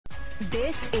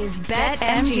This is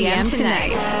BetMGM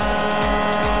Tonight.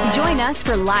 Join us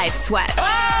for live sweats. Oh!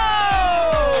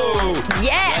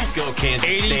 Yes! Let's go, Kansas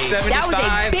 80, State. 75. That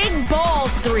was a big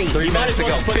balls three. 3 minutes ago.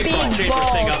 Let's put this whole Big chamber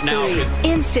thing up now. balls 'Cause three.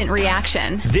 Instant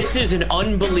reaction. this is an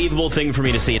unbelievable thing for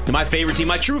me to see. My favorite team,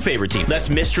 my true favorite team. Less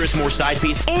mistress, more side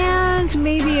piece. And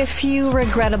maybe a few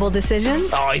regrettable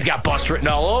decisions. Oh, he's got bust written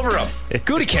all over him.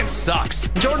 Gutekunst sucks.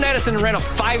 Jordan Addison ran a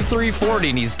 5.340,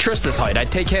 and he's Trista's height.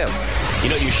 I'd take him. You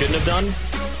know what you shouldn't have done?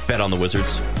 Bet on the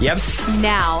Wizards. Yep.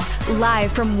 Now,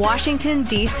 live from Washington,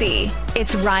 D.C.,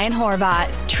 it's Ryan Horvat,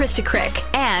 Trista Crick,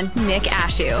 and Nick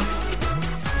Ashew.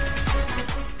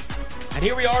 And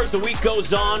here we are as the week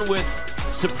goes on with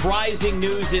surprising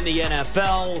news in the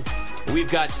NFL.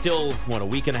 We've got still, a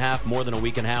week and a half, more than a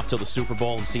week and a half till the Super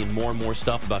Bowl. I'm seeing more and more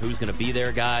stuff about who's going to be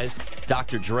there, guys.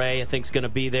 Dr. Dre, I think, is going to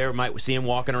be there. Might see him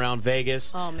walking around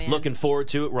Vegas. Oh, man. Looking forward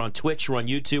to it. We're on Twitch. We're on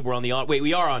YouTube. We're on the... Wait,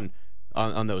 we are on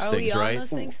those Are things, we on right? those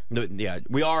things? No, yeah,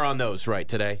 we are on those, right,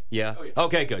 today? Yeah? Oh, yeah.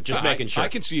 Okay, good. Just making sure. I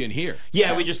can see in here.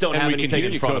 Yeah, we just don't And have we can anything hear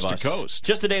in you front coast of us. to coast.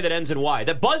 Just a day that ends in Y.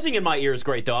 That buzzing in my ear is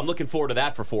great, though. I'm looking forward to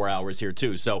that for 4 hours here,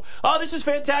 too. So, this is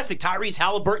fantastic. Tyrese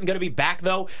Halliburton going to be back,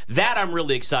 though. That I'm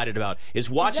really excited about, is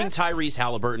watching Tyrese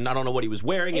Halliburton. I don't know what he was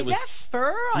wearing. Is that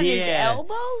fur on his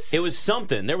elbows? It was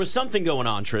something. There was something going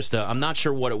on, Trista. I'm not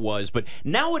sure what it was. But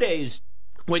nowadays...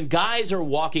 when guys are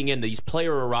walking in, these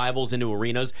player arrivals into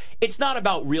arenas, it's not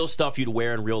about real stuff you'd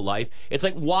wear in real life. It's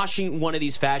like watching one of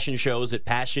these fashion shows at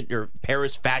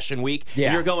Paris Fashion Week,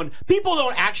 and you're going, people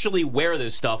don't actually wear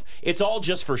this stuff. It's all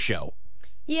just for show.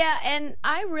 Yeah, and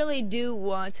I really do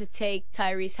want to take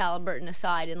Tyrese Halliburton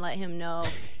aside and let him know,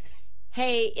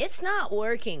 hey, it's not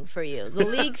working for you. The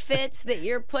league fits that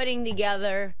you're putting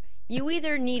together, you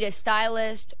either need a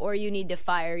stylist or you need to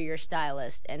fire your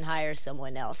stylist and hire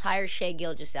someone else. Hire Shea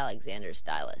Gilgeous-Alexander's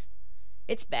stylist.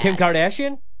 It's bad. Kim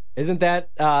Kardashian? Isn't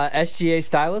that SGA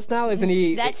stylist now? Isn't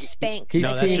he? That's Spanx.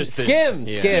 No, that's just the- Skims.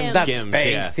 yeah. Skims. That's Skims, Spanx.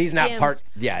 yeah. He's not Skims. part.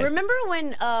 Yeah. Remember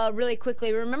when, really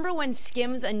quickly, when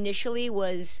Skims initially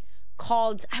was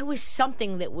called, I was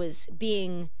something that was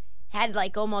had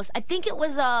like almost, I think it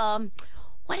was,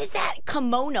 what is that?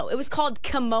 Kimono. It was called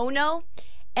Kimono.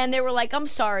 And they were like, I'm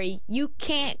sorry, you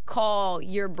can't call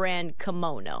your brand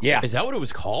Kimono. Yeah. Is that what it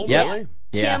was called, Yep. really?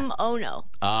 Yeah. Kim Ono.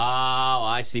 Oh,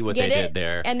 I see what Get they it? did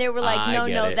there. And they were like, I no,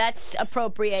 get it. that's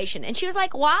appropriation. And she was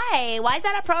like, why? Why is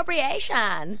that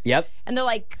appropriation? Yep. And they're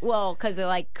like, well, because they're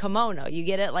like kimono. You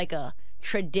get it? Like a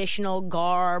traditional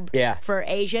garb for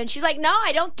Asia. And she's like, no,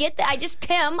 I don't get that. I just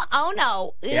Kim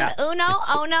Ono. Yeah. Uno,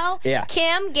 Ono. Yeah.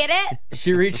 Kim, get it?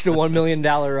 She reached a $1 million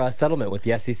settlement with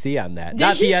the SEC on that.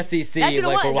 Not she? the SEC That's what it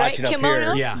like was, we're right? watching up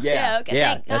Kimono? here. Yeah. Okay.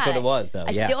 Yeah, Thank that's what God. it was, though.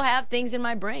 I Yeah. still have things in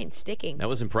my brain sticking. That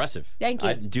was impressive. Thank you.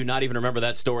 I do not even remember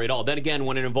that story at all. Then again,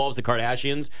 when it involves the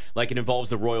Kardashians, like it involves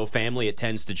the royal family, it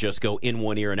tends to just go in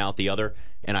one ear and out the other,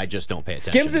 and I just don't pay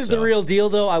attention. Skims is the real deal,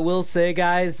 though. I will say,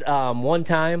 guys, one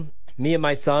time, me and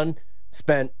my son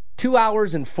spent 2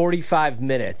 hours and 45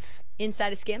 minutes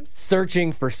Inside of Skims?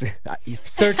 searching for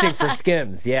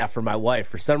Skims. Yeah, for my wife.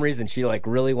 For some reason, she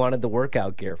really wanted the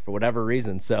workout gear for whatever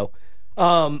reason. So,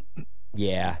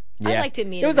 yeah. I'd like to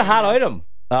meet It was him, a hot man.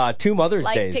 item 2 Mother's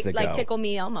Days ago. Like Tickle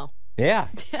Me Elmo. Yeah.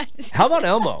 How about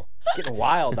Elmo? Getting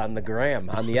wild on the gram,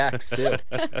 on the X, too.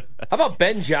 How about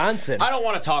Ben Johnson? I don't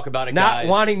want to talk about it, Not guys.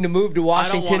 wanting to move to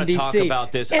Washington, I don't want to D.C. talk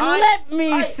about this. And let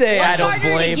me say I What's don't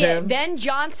harder blame to get, him. Ben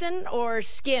Johnson or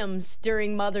Skims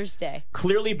during Mother's Day?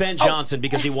 Clearly Ben Johnson,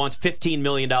 because he wants $15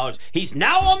 million. He's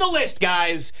now on the list,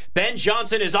 guys. Ben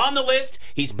Johnson is on the list.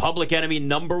 He's public enemy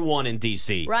number 1 in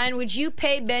D.C. Ryan, would you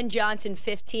pay Ben Johnson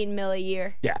 $15 million a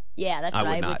year? Yeah. Yeah, that's what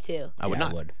I would too. I would Yeah, I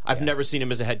not. would. I've never seen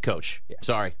him as a head coach.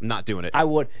 Sorry, I'm not doing it. I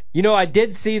would. I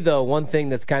did see, though, one thing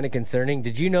that's kind of concerning.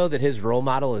 Did you know that his role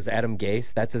model is Adam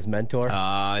Gase? That's his mentor.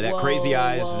 That Whoa, crazy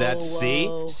eyes. whoa, That's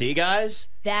whoa. see, guys.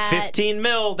 That- 15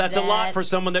 mil. That's a lot for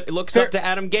someone that looks Fair- up to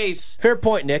Adam Gase. Fair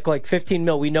point, Nick. Like 15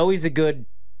 mil. We know he's a good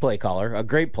play caller, a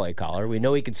great play caller. We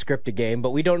know he can script a game,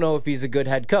 but we don't know if he's a good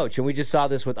head coach. And we just saw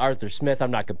this with Arthur Smith.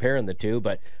 I'm not comparing the two,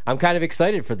 but I'm kind of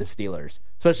excited for the Steelers,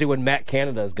 especially when Matt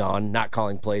Canada's gone, not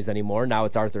calling plays anymore. Now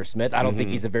it's Arthur Smith. I don't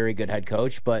think he's a very good head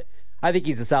coach, but I think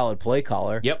he's a solid play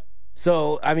caller. Yep.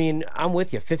 So, I mean, I'm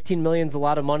with you. 15 million's a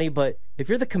lot of money, but if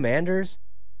you're the Commanders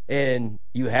and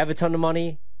you have a ton of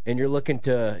money and you're looking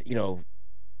to,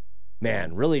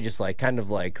 really just kind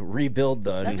of rebuild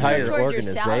the That's entire good towards your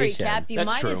salary organization. cap. You That's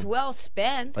might true. as well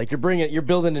spend. Like you're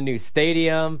building a new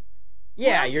stadium.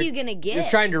 Yeah, else are you gonna get? You're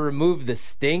trying to remove the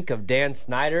stink of Dan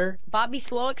Snyder. Bobby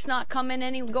Slowick's not going No,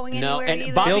 anywhere and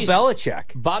either. Bobby- Bill Belichick.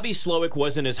 Bobby Slowick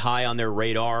wasn't as high on their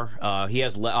radar. He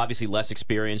has obviously less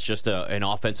experience, just an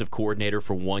offensive coordinator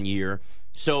for 1 year.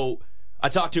 So I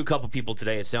talked to a couple people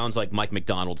today. It sounds like Mike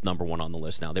McDonald's number one on the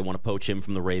list now. They want to poach him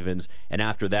from the Ravens, and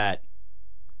after that,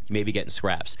 maybe getting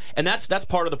scraps. And that's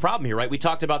part of the problem here, right? We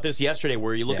talked about this yesterday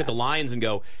where you look at the Lions and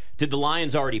go, did the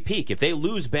Lions already peak? If they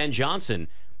lose Ben Johnson,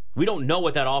 we don't know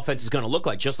what that offense is going to look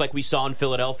like, just like we saw in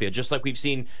Philadelphia, just like we've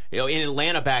seen in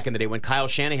Atlanta back in the day when Kyle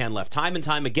Shanahan left. Time and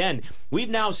time again, we've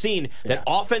now seen that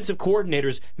offensive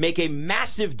coordinators make a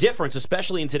massive difference,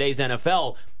 especially in today's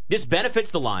NFL. This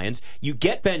benefits the Lions. You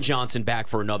get Ben Johnson back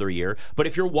for another year. But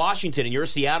if you're Washington and you're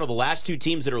Seattle, the last two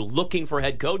teams that are looking for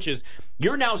head coaches,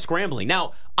 you're now scrambling.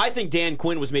 Now, I think Dan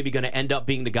Quinn was maybe going to end up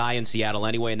being the guy in Seattle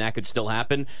anyway, and that could still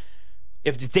happen.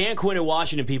 If Dan Quinn and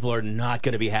Washington, people are not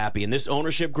going to be happy. And this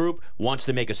ownership group wants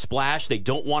to make a splash. They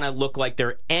don't want to look like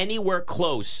they're anywhere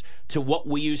close to what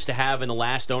we used to have in the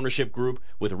last ownership group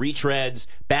with retreads,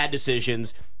 bad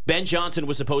decisions. Ben Johnson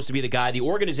was supposed to be the guy. The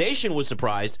organization was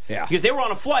surprised because they were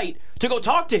on a flight to go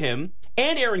talk to him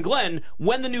and Aaron Glenn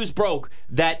when the news broke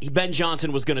that Ben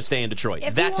Johnson was going to stay in Detroit.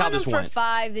 That's how this went. If you want him for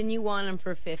 5, then you want him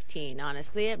for 15,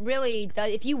 honestly. It really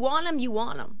does. If you want him, you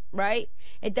want him, right?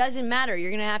 It doesn't matter.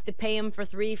 You're going to have to pay him for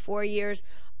 3-4 years.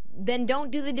 Then don't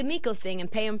do the D'Amico thing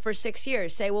and pay him for 6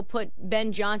 years. Say we'll put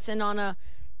Ben Johnson on a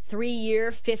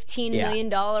 3-year, $15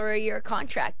 million a year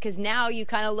contract because now you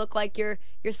kind of look like your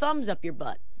thumb's up your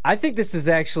butt. I think this is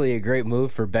actually a great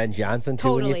move for Ben Johnson,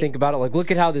 too, when you think about it. Like, look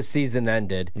at how this season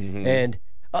ended. And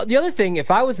the other thing,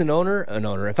 if I was an owner,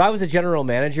 if I was a general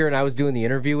manager and I was doing the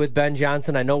interview with Ben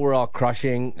Johnson, I know we're all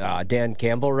crushing Dan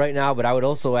Campbell right now, but I would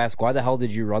also ask, why the hell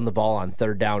did you run the ball on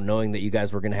 3rd down knowing that you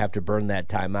guys were going to have to burn that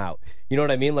timeout? You know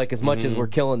what I mean? Like, as much as we're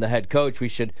killing the head coach, we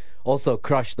should also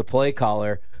crush the play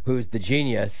caller, who's the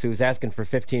genius, who's asking for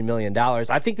 $15 million.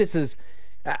 I think this is...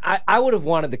 I would have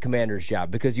wanted the Commander's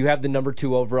job because you have the number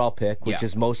 2 overall pick, which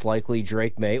is most likely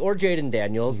Drake May or Jaden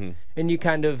Daniels, and you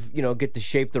kind of get to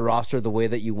shape the roster the way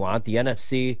that you want. The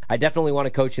NFC, I definitely want to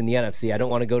coach in the NFC. I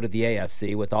don't want to go to the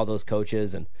AFC with all those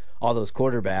coaches and all those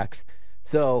quarterbacks.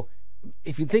 So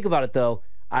if you think about it, though,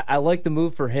 I like the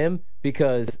move for him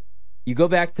because you go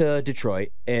back to Detroit,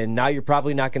 and now you're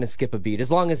probably not going to skip a beat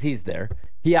as long as he's there.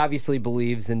 He obviously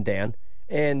believes in Dan.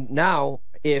 And now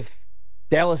if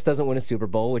Dallas doesn't win a Super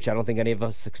Bowl, which I don't think any of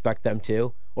us expect them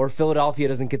to, or Philadelphia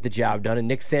doesn't get the job done, and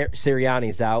Nick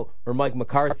Sirianni's out, or Mike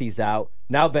McCarthy's out,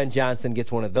 now Ben Johnson gets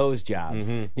one of those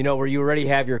jobs, where you already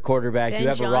have your quarterback, you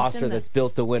have a roster that's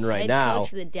built to win right now. Head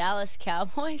coach of the Dallas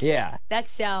Cowboys? Yeah. That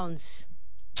sounds...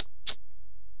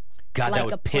 God, like that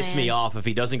would piss me off if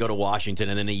he doesn't go to Washington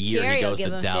and then a year Jerry he goes will give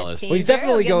to him Dallas. 15. Well, he's Jerry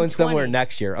definitely will give him going somewhere 20.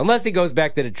 next year, unless he goes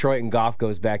back to Detroit and Goff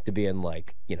goes back to being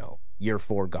like, year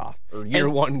 4 Goff or year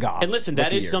 1 Goff. And listen,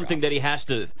 that is something that he has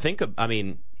to think of. I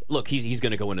mean, look, he's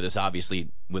going to go into this obviously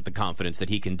with the confidence that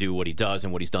he can do what he does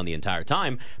and what he's done the entire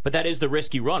time, but that is the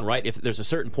risk you run, right? If there's a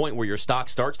certain point where your stock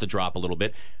starts to drop a little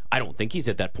bit, I don't think he's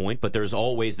at that point, but there's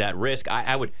always that risk.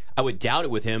 I would doubt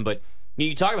it with him, but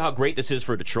you talk about how great this is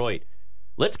for Detroit.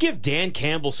 Let's give Dan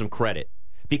Campbell some credit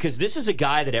because this is a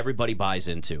guy that everybody buys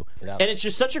into. Yeah. And it's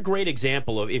just such a great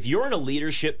example of if you're in a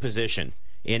leadership position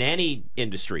in any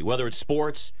industry, whether it's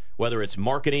sports, whether it's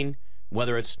marketing,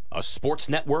 whether it's a sports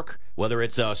network, whether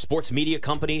it's a sports media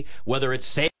company, whether it's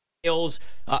sales,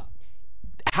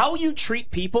 how you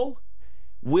treat people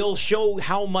will show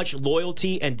how much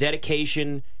loyalty and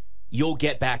dedication you'll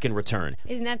get back in return.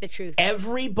 Isn't that the truth?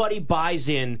 Everybody buys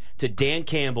in to Dan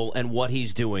Campbell and what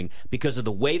he's doing because of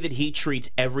the way that he treats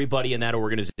everybody in that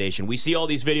organization. We see all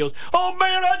these videos. Oh,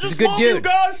 man, I just love you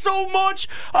guys so much.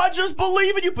 I just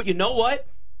believe in you. But you know what?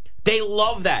 They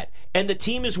love that. And the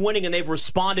team is winning, and they've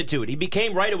responded to it. He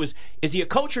became, right, is he a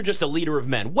coach or just a leader of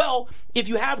men? Well, if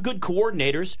you have good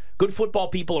coordinators, good football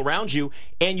people around you,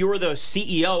 and you're the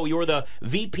CEO, you're the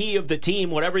VP of the team,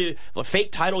 whatever the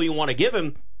fake title you want to give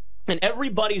him, and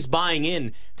everybody's buying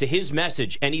in to his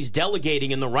message and he's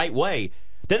delegating in the right way,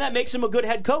 then that makes him a good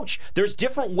head coach. There's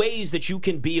different ways that you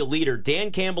can be a leader. Dan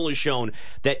Campbell has shown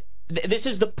that this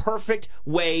is the perfect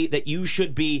way that you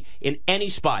should be in any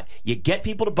spot. You get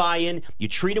people to buy in, you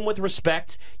treat them with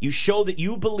respect, you show that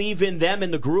you believe in them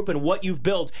and the group and what you've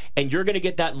built, and you're going to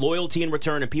get that loyalty in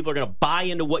return, and people are going to buy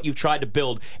into what you've tried to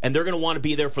build, and they're going to want to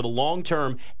be there for the long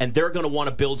term, and they're going to want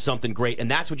to build something great, and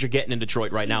that's what you're getting in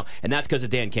Detroit right now, and that's because of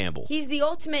Dan Campbell. He's the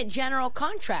ultimate general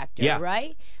contractor,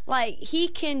 right? Like, he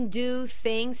can do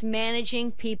things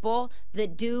managing people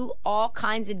that do all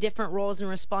kinds of different roles and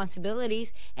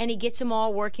responsibilities, and he gets them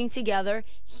all working together.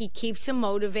 He keeps them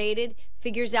motivated,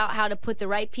 figures out how to put the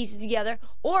right pieces together.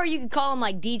 Or you could call him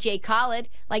like DJ Khaled.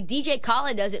 Like DJ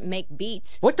Khaled doesn't make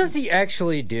beats. What does he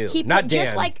actually do? Not Dan.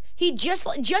 Just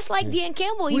like Dan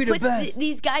Campbell, he puts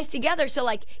these guys together. So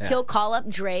like he'll call up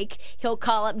Drake, he'll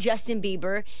call up Justin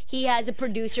Bieber. He has a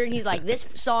producer and he's like, this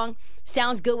song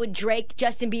sounds good with Drake,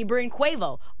 Justin Bieber, and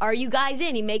Quavo. Are you guys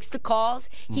in? He makes the calls.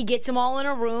 He gets them all in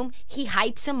a room. He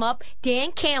hypes them up.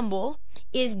 Dan Campbell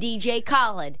is DJ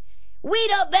Khaled. We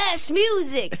the best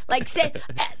music. Like, say, they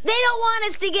don't want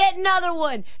us to get another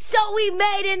one, so we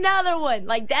made another one.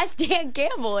 Like, that's Dan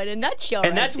Campbell in a nutshell.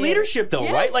 And that's leadership, though,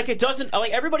 Yes. right? Like, it doesn't,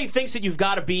 like, everybody thinks that you've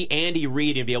got to be Andy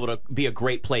Reid and be able to be a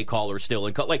great play caller still.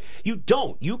 And like, you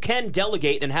don't. You can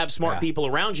delegate and have smart people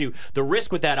around you. The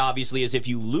risk with that, obviously, is if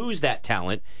you lose that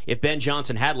talent, if Ben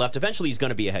Johnson had left, eventually he's going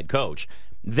to be a head coach.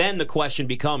 Then the question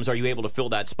becomes, are you able to fill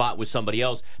that spot with somebody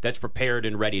else that's prepared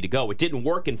and ready to go? It didn't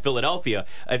work in Philadelphia.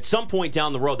 At some point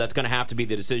down the road, that's going to have to be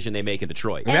the decision they make in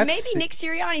Detroit. And maybe Nick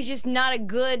Sirianni's just not a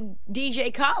good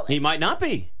DJ Khaled. He might not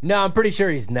be. No, I'm pretty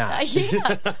sure he's not.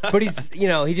 Yeah. But he's,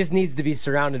 he just needs to be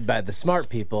surrounded by the smart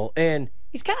people. And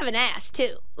He's kind of an ass,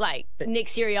 too, like Nick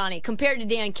Sirianni, compared to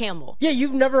Dan Campbell. yeah,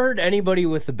 you've never heard anybody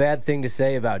with a bad thing to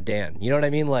say about Dan. You know what I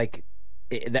mean? Like,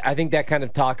 I think that kind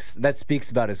of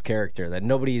speaks about his character, that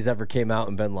nobody's ever came out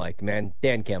and been like, man,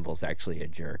 Dan Campbell's actually a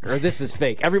jerk, or this is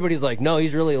fake. Everybody's like, no,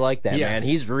 he's really like that, man.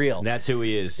 He's real. That's who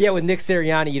he is. Yeah, with Nick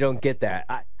Sirianni, you don't get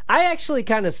that. I actually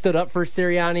kind of stood up for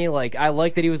Sirianni. Like, I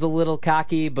like that he was a little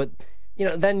cocky, but,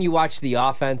 then you watch the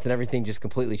offense and everything just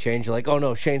completely changed. You're like, oh,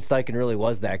 no, Shane Steichen really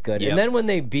was that good. Yep. And then when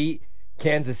they beat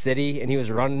Kansas City and he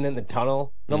was running in the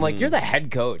tunnel, and I'm like, you're the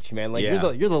head coach, man. Like,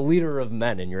 you're the leader of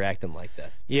men, and you're acting like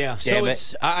this. Yeah. Damn so it.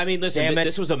 it's. I mean, listen.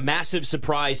 This was a massive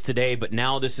surprise today, but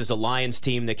now this is a Lions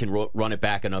team that can run it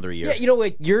back another year. Yeah. You know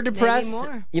what? You're depressed.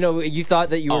 Maybe more. You thought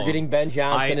that you were getting Ben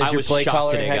Johnson as your play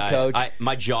caller and head coach.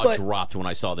 My jaw dropped when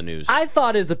I saw the news. I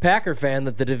thought, as a Packer fan,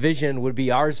 that the division would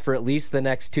be ours for at least the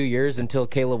next 2 years until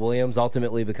Caleb Williams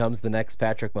ultimately becomes the next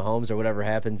Patrick Mahomes or whatever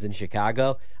happens in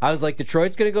Chicago. I was like,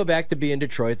 Detroit's going to go back to being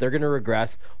Detroit. They're going to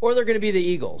regress, or they're going to be the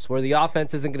Eagles, where the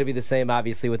offense isn't going to be the same,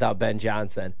 obviously, without Ben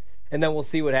Johnson. And then we'll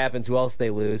see what happens, who else they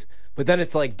lose. But then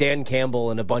it's like Dan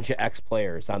Campbell and a bunch of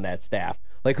ex-players on that staff.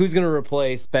 Like, who's going to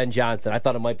replace Ben Johnson? I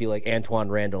thought it might be like Antoine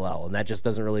Randall, and that just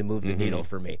doesn't really move the needle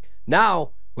for me.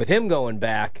 Now, with him going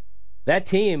back, that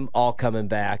team all coming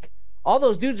back, all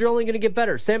those dudes are only going to get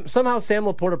better. Somehow Sam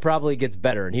Laporta probably gets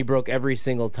better, and he broke every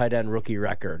single tight end rookie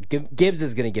record. Gibbs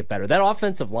is going to get better. That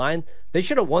offensive line, they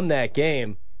should have won that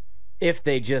game if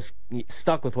they just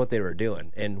stuck with what they were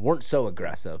doing and weren't so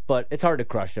aggressive. But it's hard to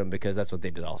crush them because that's what they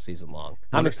did all season long.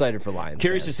 I'm excited for Lions.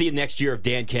 Curious to see next year if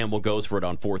Dan Campbell goes for it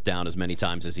on fourth down as many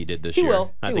times as he did this year.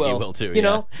 I think he will too.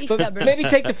 He's stubborn. Maybe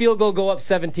take the field goal, go up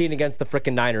 17 against the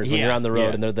frickin' Niners when you're on the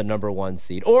road and they're the number 1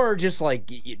 seed. Or just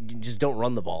like, you just don't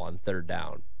run the ball on third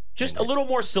down. Just a little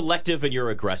more selective in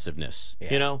your aggressiveness,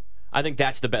 I think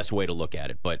that's the best way to look at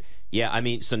it. But,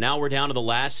 so now we're down to the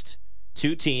last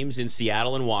 2 teams in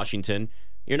Seattle and Washington.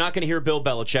 You're not going to hear Bill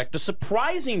Belichick. The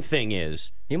surprising thing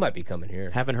is, he might be coming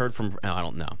here. Haven't heard from. I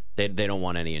don't know. They don't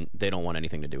want They don't want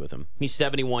anything to do with him. He's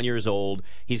 71 years old.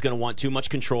 He's going to want too much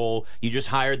control. You just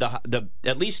hired the.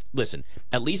 At least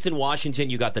in Washington,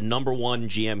 you got the number 1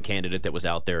 GM candidate that was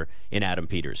out there in Adam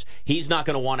Peters. He's not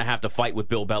going to want to have to fight with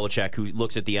Bill Belichick, who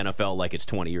looks at the NFL like it's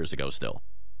 20 years ago still.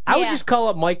 I would just call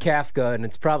up Mike Kafka, and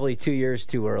it's probably 2 years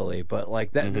too early, but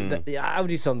like that, I would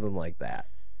do something like that.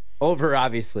 Over,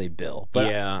 obviously, Bill.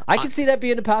 But I can see that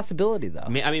being a possibility, though. I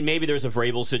mean, maybe there's a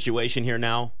Vrabel situation here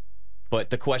now,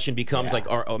 but the question becomes, what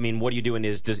are you doing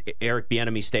does Eric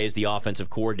Bieniemy stay as the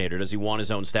offensive coordinator? Does he want his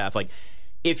own staff? Like,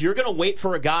 if you're going to wait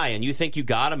for a guy and you think you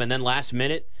got him and then last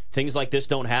minute things like this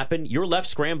don't happen, you're left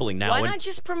scrambling now. Why not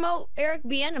just promote Eric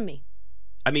Bieniemy?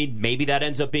 I mean, maybe that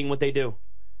ends up being what they do.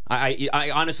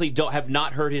 I honestly have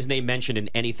not heard his name mentioned in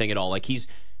anything at all. Like,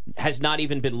 has not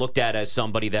even been looked at as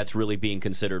somebody that's really being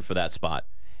considered for that spot.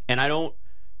 And I don't.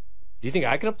 Do you think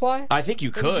I could apply? I think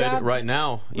you could right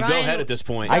now. You go ahead at this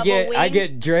point. I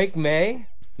get Drake May.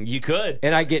 You could.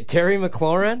 And I get Terry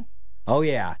McLaurin. Oh,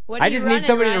 yeah. I just need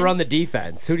somebody to run the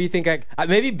defense. Who do you think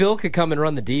maybe Bill could come and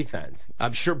run the defense.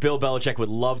 I'm sure Bill Belichick would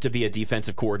love to be a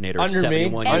defensive coordinator. Under me?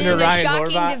 Under and in Ryan a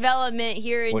shocking Horvath? development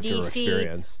here in What's your D.C.,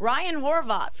 experience? Ryan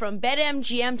Horvath from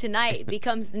BetMGM tonight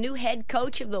becomes the new head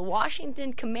coach of the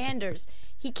Washington Commanders.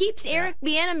 He keeps Eric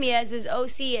Bieniemy as his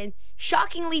OC, and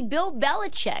shockingly, Bill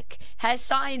Belichick has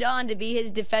signed on to be his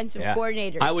defensive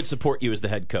coordinator. I would support you as the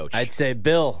head coach. I'd say,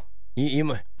 Bill,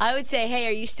 I would say, hey,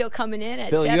 are you still coming in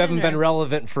at Bill, 7? you haven't been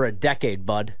relevant for a decade,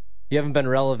 bud. You haven't been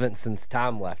relevant since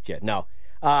Tom left yet. No.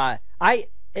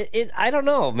 I don't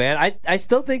know, man. I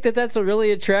still think that's a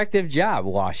really attractive job,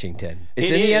 Washington. It's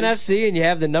in the NFC, and you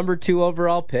have the number 2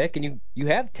 overall pick, and you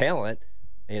have talent.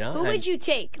 Who would you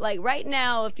take? Like right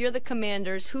now, if you're the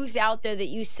Commanders, who's out there that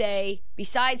you say,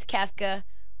 besides Kefka,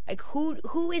 like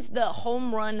who is the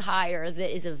home run hire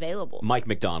that is available? Mike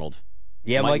McDonald.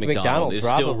 Yeah, Mike McDonald is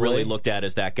probably still really looked at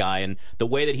as that guy, and the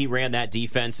way that he ran that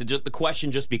defense, the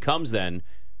question just becomes then,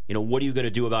 what are you going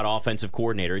to do about offensive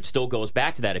coordinator? It still goes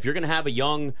back to that. If you're going to have a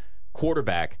young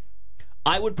quarterback,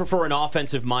 I would prefer an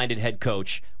offensive-minded head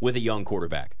coach with a young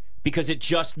quarterback, because it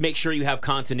just makes sure you have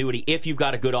continuity if you've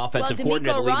got a good offensive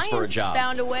coordinator that leaves for a job.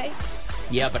 Found a way.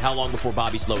 Yeah, but how long before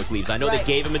Bobby Slowick leaves? I know they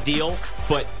gave him a deal,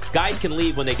 but guys can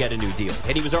leave when they get a new deal.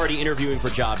 And he was already interviewing for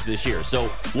jobs this year. So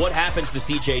what happens to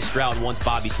C.J. Stroud once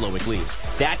Bobby Slowick leaves?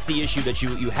 That's the issue that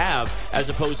you have, as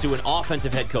opposed to an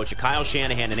offensive head coach, a Kyle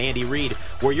Shanahan and Andy Reid,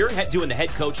 where you're doing the head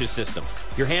coach's system.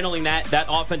 You're handling that. That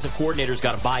offensive coordinator's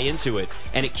got to buy into it,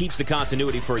 and it keeps the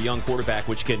continuity for a young quarterback,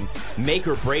 which can make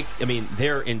or break,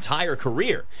 their entire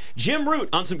career. Jim Root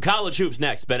on some college hoops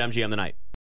next. BetMGM the night.